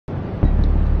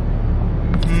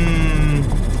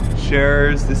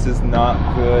Shares, this is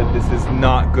not good. This is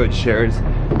not good, Shares.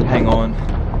 Hang on,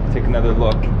 take another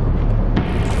look.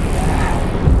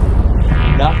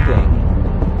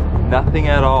 Nothing. Nothing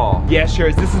at all. Yeah,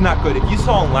 Shares, this is not good. If you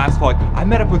saw in last vlog, I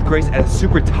met up with Grace at a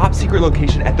super top secret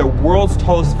location at the world's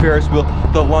tallest Ferris wheel,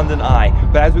 the London Eye.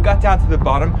 But as we got down to the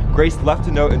bottom, Grace left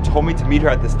a note and told me to meet her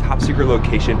at this top secret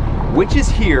location, which is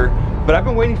here. But I've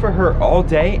been waiting for her all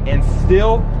day and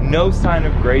still no sign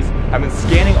of Grace. I've been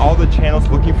scanning all the channels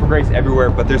looking for Grace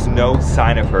everywhere, but there's no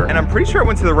sign of her. And I'm pretty sure I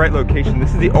went to the right location.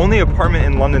 This is the only apartment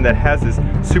in London that has this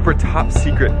super top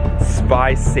secret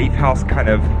spy safe house kind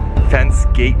of fence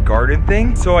gate garden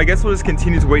thing. So I guess we'll just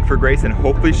continue to wait for Grace and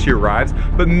hopefully she arrives.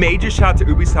 But major shout out to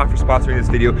Ubisoft for sponsoring this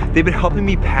video. They've been helping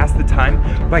me pass the time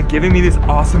by giving me this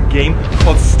awesome game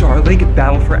called Starlink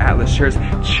Battle for Atlas. Shares,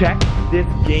 check this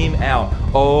game out.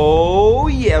 Oh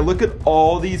yeah, look at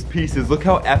all these pieces. Look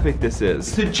how epic this is.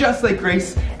 So just like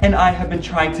Grace and I have been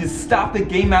trying to stop the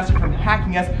game master from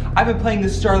hacking us, I've been playing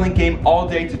this Starlink game all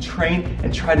day to train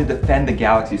and try to defend the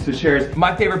galaxy. So Shares,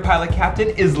 my favorite pilot captain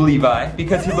is Levi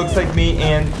because he looks like me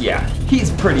and yeah,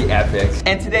 he's pretty epic.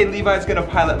 And today Levi's gonna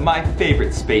pilot my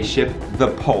favorite spaceship, the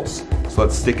Pulse. So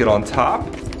let's stick it on top.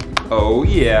 Oh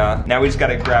yeah. Now we just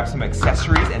gotta grab some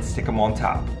accessories and stick them on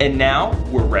top. And now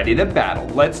we're ready to battle.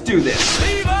 Let's do this.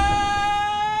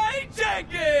 Levi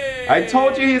Jenkins! I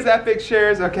told you he's epic,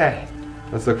 Shares. Okay,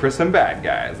 let's look for some bad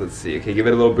guys. Let's see. Okay, give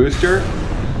it a little booster.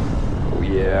 Oh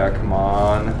yeah, come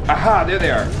on. Aha, there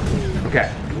they are.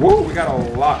 Okay. Woo, we got a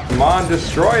lot. Come on,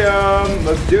 destroy them.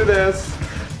 Let's do this.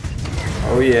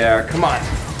 Oh yeah, come on.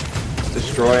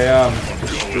 Destroy them.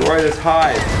 Destroy this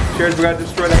hive. Shares, we gotta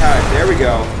destroy the hive. There we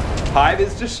go. Hive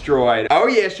is destroyed. Oh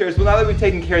yeah, Shares. Well, now that we've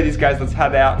taken care of these guys, let's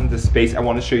head out into space. I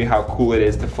want to show you how cool it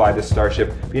is to fly this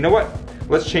starship. But you know what?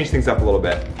 Let's change things up a little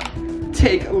bit.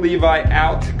 Take Levi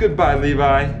out. Goodbye,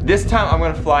 Levi. This time I'm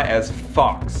gonna fly as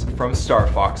Fox from Star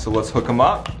Fox. So let's hook him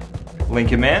up, link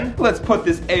him in. Let's put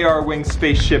this AR wing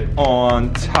spaceship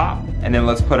on top. And then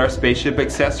let's put our spaceship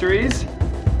accessories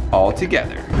all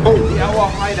together. Oh, the outlaw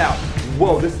hideout.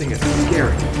 Whoa, this thing is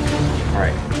scary. All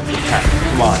right,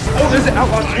 come on. Oh, there's an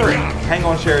outlaw turret. Hang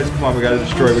on, Shares. Come on, we gotta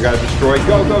destroy, Go,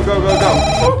 go, go, go, go.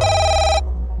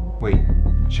 Oh. Wait,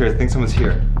 Shares, I think someone's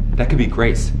here. That could be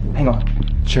Grace. Hang on,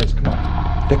 Shares, come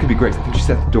on. That could be Grace. I think she's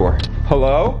at the door.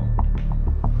 Hello?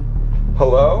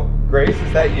 Hello? Grace,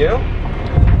 is that you?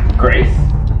 Grace?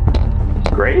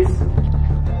 Grace?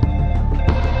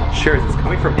 Shares, it's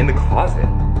coming from in the closet.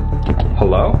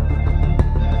 Hello?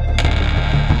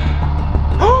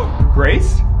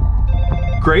 Grace?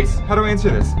 Grace? How do I answer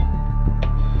this?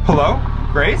 Hello?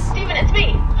 Grace? Steven, it's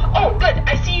me. Oh, good.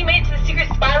 I see you made it to the secret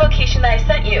spy location that I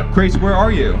sent you. Grace, where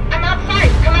are you? I'm outside.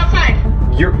 Come outside.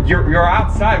 You're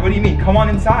outside? What do you mean? Come on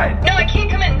inside. No, I can't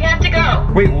come in. We have to go.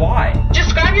 Wait, why?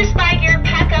 Just grab your spy gear,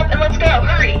 pack up, and let's go.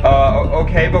 Hurry.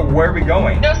 Okay, but where are we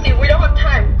going? No, Steve, we don't have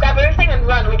time. Grab everything and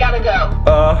run. We gotta go.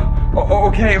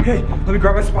 Okay. Let me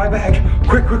grab my spy bag.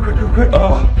 Quick.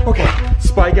 Okay.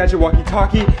 Spy gadget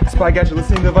walkie-talkie, spy gadget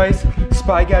listening device,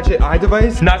 spy gadget eye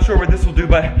device. Not sure what this will do,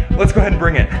 but let's go ahead and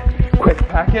bring it. Quick,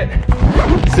 pack it,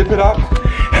 zip it up.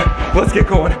 Let's get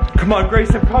going. Come on,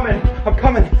 Grace, I'm coming.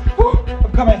 Woo,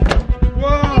 I'm coming.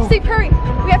 Whoa. Hey, Steve, hurry.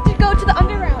 We have to go to the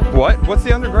underground. What? What's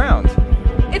the underground?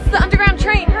 It's the underground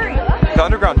train. Hurry. The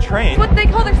underground train? That's what they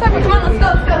call their subway. Come on,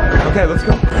 let's go. Okay, let's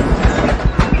go.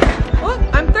 Oh,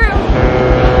 I'm through.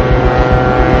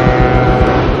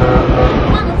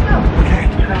 Come on, let's go. Okay,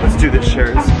 let's do this,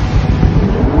 Shares. This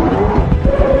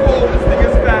thing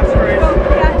is fast, Grace.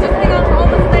 Yeah, just hang on, we're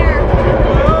almost there.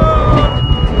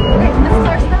 Okay, this is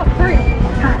our stop. Hurry.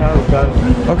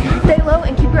 Okay. Stay low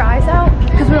and keep your eyes out,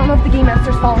 because we don't know if the game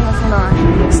master's following us or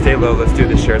not. Stay low, let's do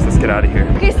this, Shares. Let's get out of here.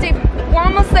 Okay, Steve, we're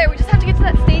almost there. We just have to get to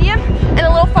that stadium and a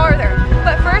little farther.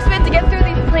 But first we have to get through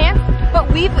these plants, but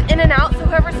weave in and out so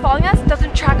whoever's following us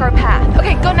doesn't track our path.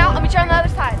 Okay, go now. I'll meet you on the other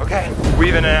side. Okay,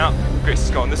 weave in and out. Grace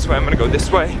is going this way. I'm gonna go this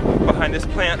way, behind this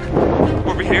plant,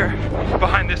 over here,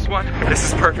 behind this one. This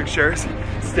is perfect, Shares.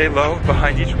 Stay low,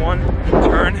 behind each one,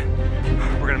 turn.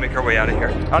 We're gonna make our way out of here.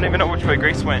 I don't even know which way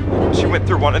Grace went. She went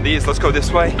through one of these. Let's go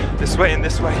this way, and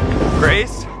this way.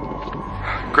 Grace?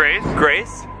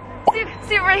 Grace?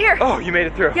 Steve, right here. Oh, you made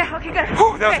it through. Yeah, okay, good.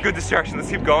 Whew, that was a good distraction. Let's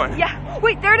keep going. Yeah,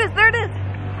 wait, there it is.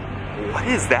 What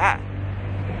is that?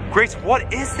 Grace,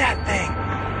 what is that thing?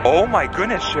 Oh my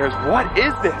goodness, Shares, what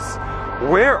is this?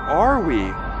 Where are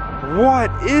we?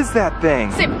 What is that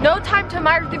thing? Steve, no time to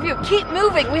admire the view. Keep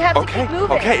moving. We have to keep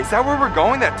moving. Okay, is that where we're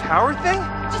going? That tower thing?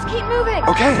 Just keep moving.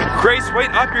 Okay, Grace, wait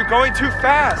up. You're going too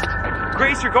fast.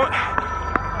 Grace, you're going...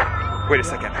 Wait a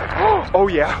second. Oh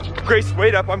yeah. Grace,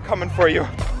 wait up. I'm coming for you.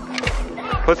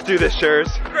 Let's do this, Shares.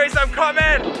 Grace, I'm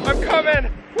coming. I'm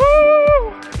coming. Woo!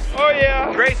 Oh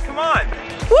yeah. Grace, come on.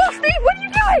 Whoa, Steve, what are you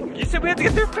doing? You said we had to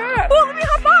get there fast. Whoa, let me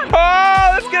hop on.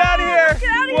 Oh, let's get out of here. Let's get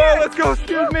out of Whoa, here. let's go.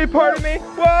 Excuse me, pardon me.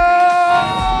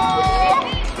 Whoa!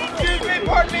 Excuse me,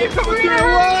 pardon me. Coming through.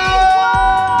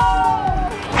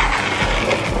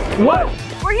 Whoa! What?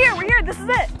 We're here, this is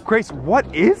it. Grace, what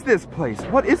is this place?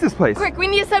 What is this place? Quick, we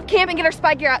need to set up camp and get our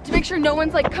spy gear out to make sure no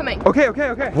one's like coming. Okay.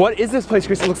 What is this place,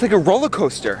 Grace? It looks like a roller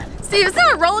coaster. Steve, it's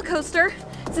not a roller coaster.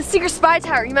 It's a secret spy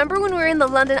tower. You remember when we were in the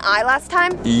London Eye last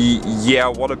time? Yeah,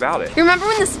 what about it? You remember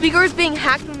when the speaker was being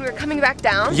hacked when we were coming back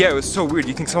down? Yeah, it was so weird. Do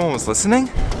you think someone was listening?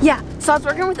 Yeah, so I was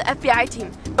working with the FBI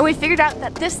team, and we figured out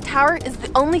that this tower is the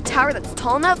only tower that's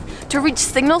tall enough to reach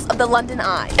signals of the London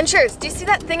Eye. And Sher, do you see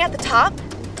that thing at the top?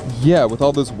 Yeah, with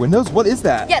all those windows? What is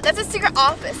that? Yeah, that's a secret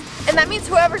office, and that means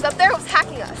whoever's up there was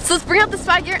hacking us. So let's bring out the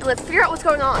spy gear and let's figure out what's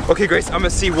going on. Okay, Grace, I'm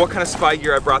gonna see what kind of spy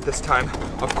gear I brought this time.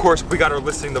 Of course, we got our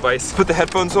listening device. Put the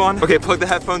headphones on. Okay, plug the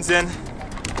headphones in.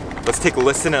 Let's take a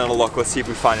listen and a look. Let's see if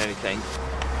we find anything.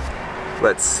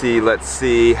 Let's see.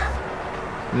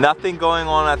 Nothing going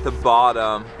on at the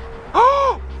bottom.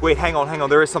 Oh! Wait, hang on.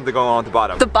 There is something going on at the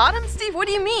bottom. The bottom, Steve? What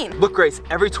do you mean? Look, Grace,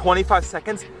 every 25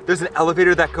 seconds, there's an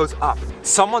elevator that goes up.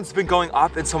 Someone's been going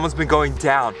up and someone's been going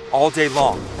down all day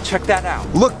long. Check that out.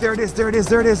 Look, there it is.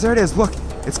 Look,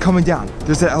 it's coming down.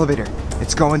 There's that elevator.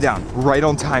 It's going down right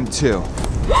on time too.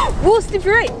 Whoa, Steve,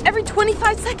 you're right. Every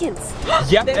 25 seconds.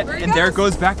 Yep, and there it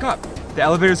goes back up. The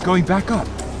elevator's going back up.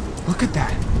 Look at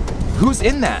that. Who's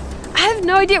in that? I have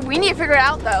no idea. We need to figure it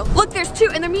out though. Look, there's two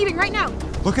and they're meeting right now.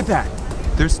 Look at that.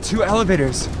 There's two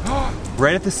elevators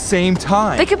right at the same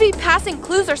time. They could be passing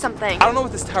clues or something. I don't know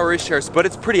what this tower is, Sher, but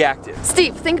it's pretty active.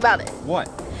 Steve, think about it. What?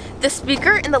 The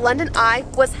speaker in the London Eye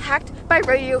was hacked by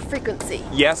radio frequency.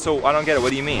 Yeah, so I don't get it. What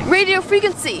do you mean? Radio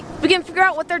frequency. We can figure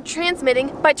out what they're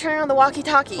transmitting by turning on the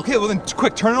walkie-talkie. Okay, well then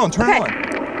quick, turn it on, turn it on.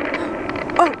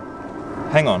 Oh.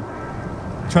 Hang on.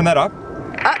 Turn that up.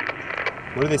 Up.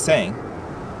 What are they saying?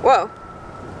 Whoa.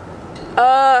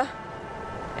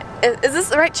 Is this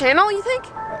the right channel, you think?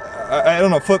 I don't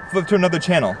know. Flip to another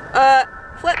channel.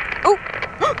 Flip. Oh.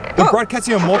 They're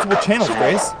broadcasting on multiple channels,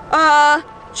 Grace.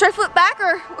 Should I flip back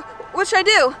or what should I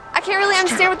do? I can't really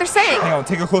understand what they're saying. Hang on,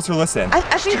 take a closer listen. I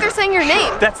think they're saying your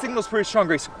name. That signal's pretty strong,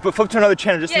 Grace, but flip to another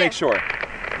channel just to make sure.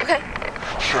 Okay.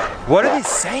 What are they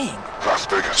saying?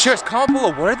 Sher, comment below.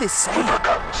 What are they saying?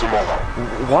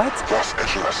 What?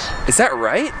 Is that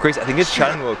right? Grace, I think it's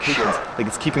shouting the locations, like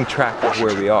it's keeping track of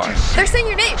where we are. They're saying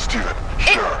your name.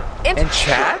 And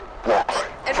Chad?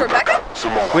 And Rebecca?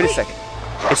 Wait a second.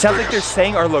 It sounds like they're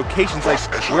saying our locations, like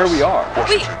where we are.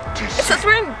 Wait, it says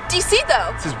we're in DC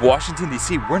though. This is Washington,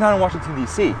 D.C. We're not in Washington,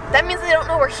 D.C. That means they don't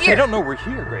know we're here. They don't know we're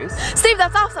here, Grace. Steve,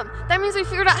 that's awesome. That means we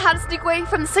figured out how to sneak away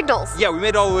from the signals. Yeah, we made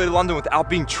it all the way to London without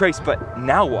being traced, but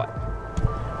now what?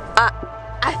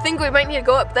 I think we might need to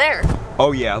go up there.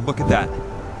 Oh yeah, look at that.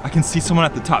 I can see someone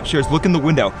at the top. Sher, look in the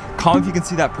window. Comment if you can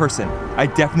see that person. I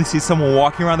definitely see someone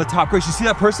walking around the top. Grace, you see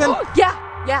that person? Yeah.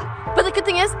 But the good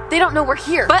thing is, they don't know we're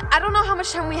here. But I don't know how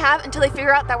much time we have until they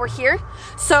figure out that we're here.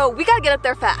 So we gotta get up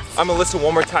there fast. I'm gonna listen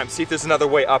one more time, see if there's another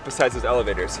way up besides those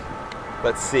elevators.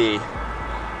 Let's see.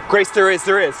 Grace, there is.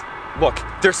 Look,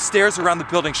 there's stairs around the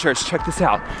building, Sher. Check this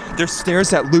out. There's stairs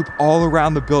that loop all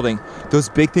around the building. Those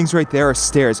big things right there are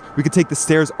stairs. We could take the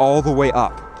stairs all the way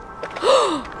up.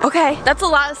 Okay, that's a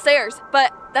lot of stairs,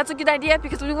 but that's a good idea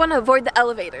because we want to avoid the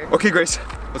elevator. Okay, Grace,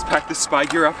 let's pack this spy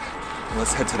gear up and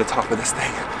let's head to the top of this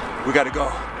thing. We gotta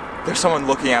go. There's someone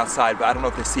looking outside, but I don't know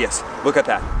if they see us. Look at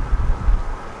that.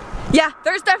 Yeah,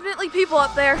 there's definitely people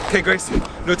up there. Okay, Grace,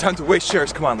 no time to waste, Sher.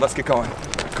 Come on, let's get going.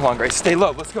 Come on, Grace, stay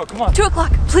low. Let's go, come on. 2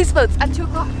 o'clock, police boats at 2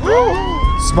 o'clock.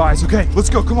 Spies, okay, let's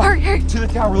go, come on. Hurry. To the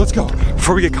tower, let's go.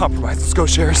 Before we get compromised, let's go,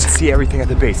 Sher. See everything at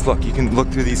the base. Look, you can look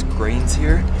through these grains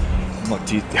here. Look,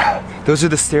 those are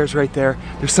the stairs right there.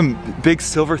 There's some big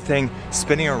silver thing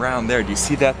spinning around there. Do you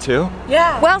see that too?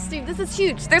 Yeah. Well, Steve, this is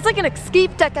huge. There's like an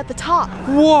escape deck at the top.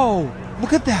 Whoa,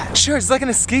 look at that. Sure, it's like an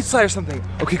escape slide or something.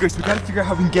 Okay, Grace, we gotta figure out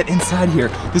how we can get inside here.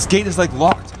 This gate is like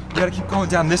locked. We gotta keep going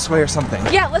down this way or something.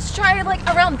 Yeah, let's try like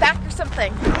around back or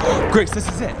something. Grace, this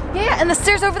is it. Yeah, and the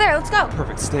stairs over there. Let's go.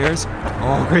 Perfect, stairs.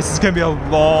 Oh, Grace, it's gonna be a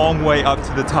long way up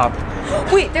to the top.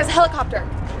 Wait, there's a helicopter.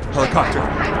 Helicopter.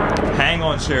 Hang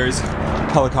on, Sher's.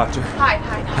 Helicopter.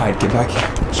 Hide, get back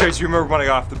here. Sher's, you remember when I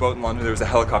got off the boat in London, there was a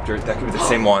helicopter. That could be the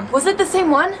same one. Was it the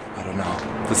same one? I don't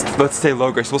know. Let's stay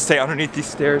low, Grace. We'll stay underneath these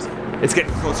stairs. It's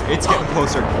getting closer. It's getting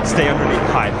closer. Stay underneath.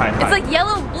 Hide. It's like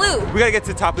yellow and blue. We gotta get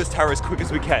to the top of this tower as quick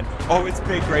as we can. Oh, it's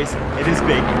big, Grace. It is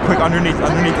big. Quick, underneath.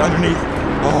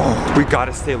 Oh, we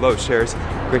gotta stay low, Shares.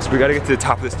 Grace, we gotta get to the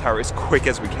top of this tower as quick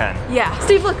as we can. Yeah.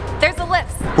 Steve, look, there's the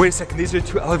lifts. Wait a second, these are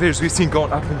 2 elevators we've seen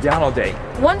going up and down all day.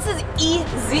 One says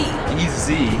EZ. EZ,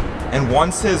 and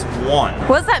one says 1.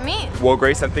 What does that mean? Well,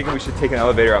 Grace, I'm thinking we should take an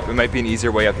elevator up. It might be an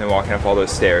easier way up than walking up all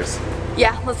those stairs.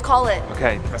 Yeah, let's call it.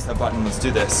 Okay, press that button, let's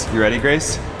do this. You ready,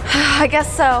 Grace? I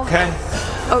guess so. Okay.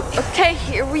 Oh, okay,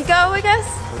 here we go, I guess.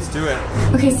 Let's do it.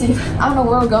 Okay, Steve, I don't know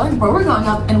where we're going, but we're going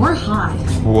up and we're high.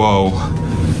 Whoa.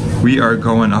 We are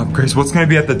going up. Grace, what's gonna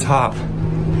be at the top?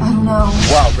 I don't know.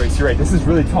 Wow, Grace, you're right. This is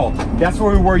really tall. That's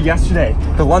where we were yesterday.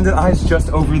 The London Eye is just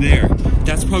over there.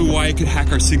 That's probably why it could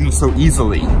hack our signal so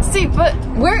easily. Steve, but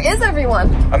where is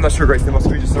everyone? I'm not sure, Grace. They must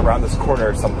be just around this corner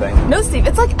or something. No, Steve,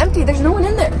 it's like empty. There's no one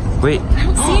in there. Wait. I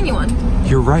don't see anyone.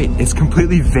 You're right. It's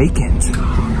completely vacant.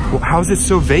 Well, how is it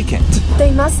so vacant?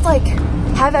 They must, like,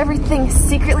 have everything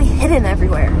secretly hidden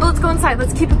everywhere. But let's go inside.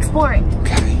 Let's keep exploring.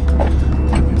 Okay.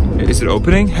 Is it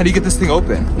opening? How do you get this thing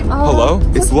open? Hello?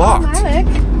 It's locked. Automatic.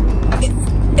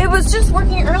 It was just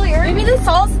working earlier. Maybe they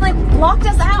saw us and like locked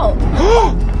us out.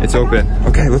 It's open.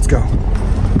 Okay, let's go.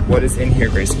 What is in here,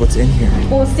 Grace? What's in here?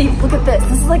 Well, Steve, look at this.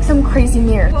 This is like some crazy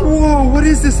mirror. Whoa, what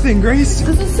is this thing, Grace?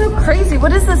 This is so crazy.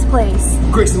 What is this place?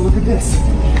 Grace, look at this.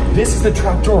 This is the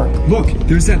trap door. Look,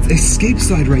 there's that escape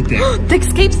slide right there. The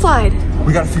escape slide.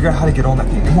 We gotta figure out how to get on that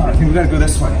thing. Come on, I think we gotta go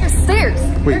this way. There's stairs.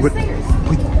 Wait, There's what? stairs.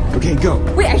 Wait, okay, go.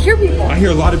 Wait, I hear people. I hear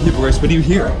a lot of people, Grace. What do you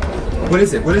hear? What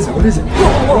is it? What is it? What is it?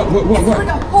 What? It's like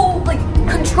a whole like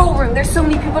control room. There's so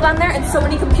many people down there and so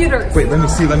many computers. Wait, let me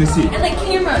see, let me see. And like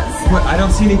cameras. What? I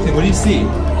don't see anything. What do you see?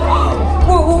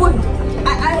 Whoa.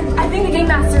 I think the game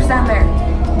master's down there.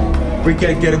 Wait,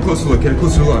 get a closer look. Get a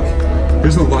closer look.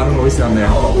 There's a lot of noise down there.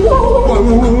 Whoa.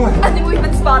 I think we've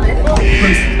been spotted.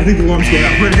 Grace, I think the alarm's going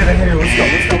out. We're gonna get out of here. Let's go.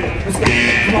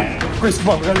 Come on. Grace, come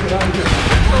on. We gotta get out of here.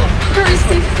 Hurry,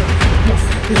 Steve.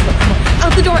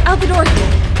 Out the door.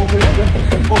 Open.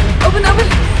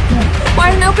 Why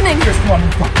aren't opening? Grace, come on.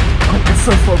 It's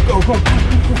so slow. Go.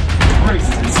 Grace,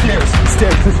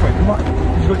 stairs this way. Come on.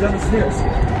 You go down the stairs.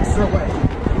 It's their way.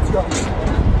 Let's go.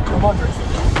 Come on, Grace.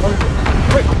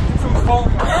 Wait, someone's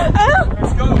following us.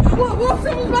 Let's go. Whoa,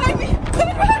 someone's behind me.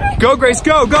 Go, Grace,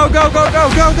 go. Grace,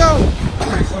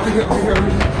 over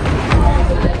here.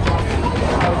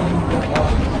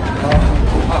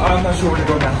 I'm not sure where to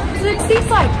go now. There's an escape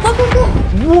slide. Look.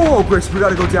 Whoa, Grace, we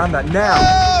gotta go down that now.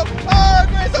 Oh,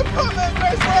 Grace, I'm coming.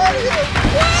 Grace, where are you?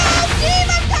 Whoa, Steve,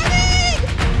 I'm coming.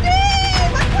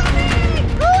 Steve, I'm coming.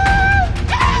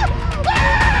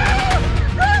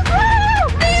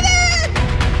 Steven,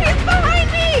 he's behind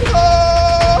me.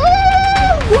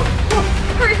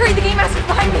 Hurry, the game master's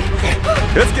behind me.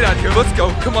 Let's get out of here. Let's go.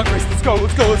 Come on, Grace.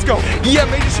 Let's go. Yeah,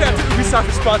 major shout out to Ubisoft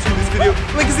for sponsoring this video.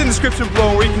 Link is in the description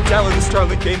below where you can download the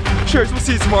Starlink game. Shares, we'll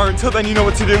see you tomorrow. Until then, you know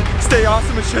what to do. Stay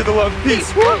awesome and share the love.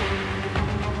 Peace. Woo!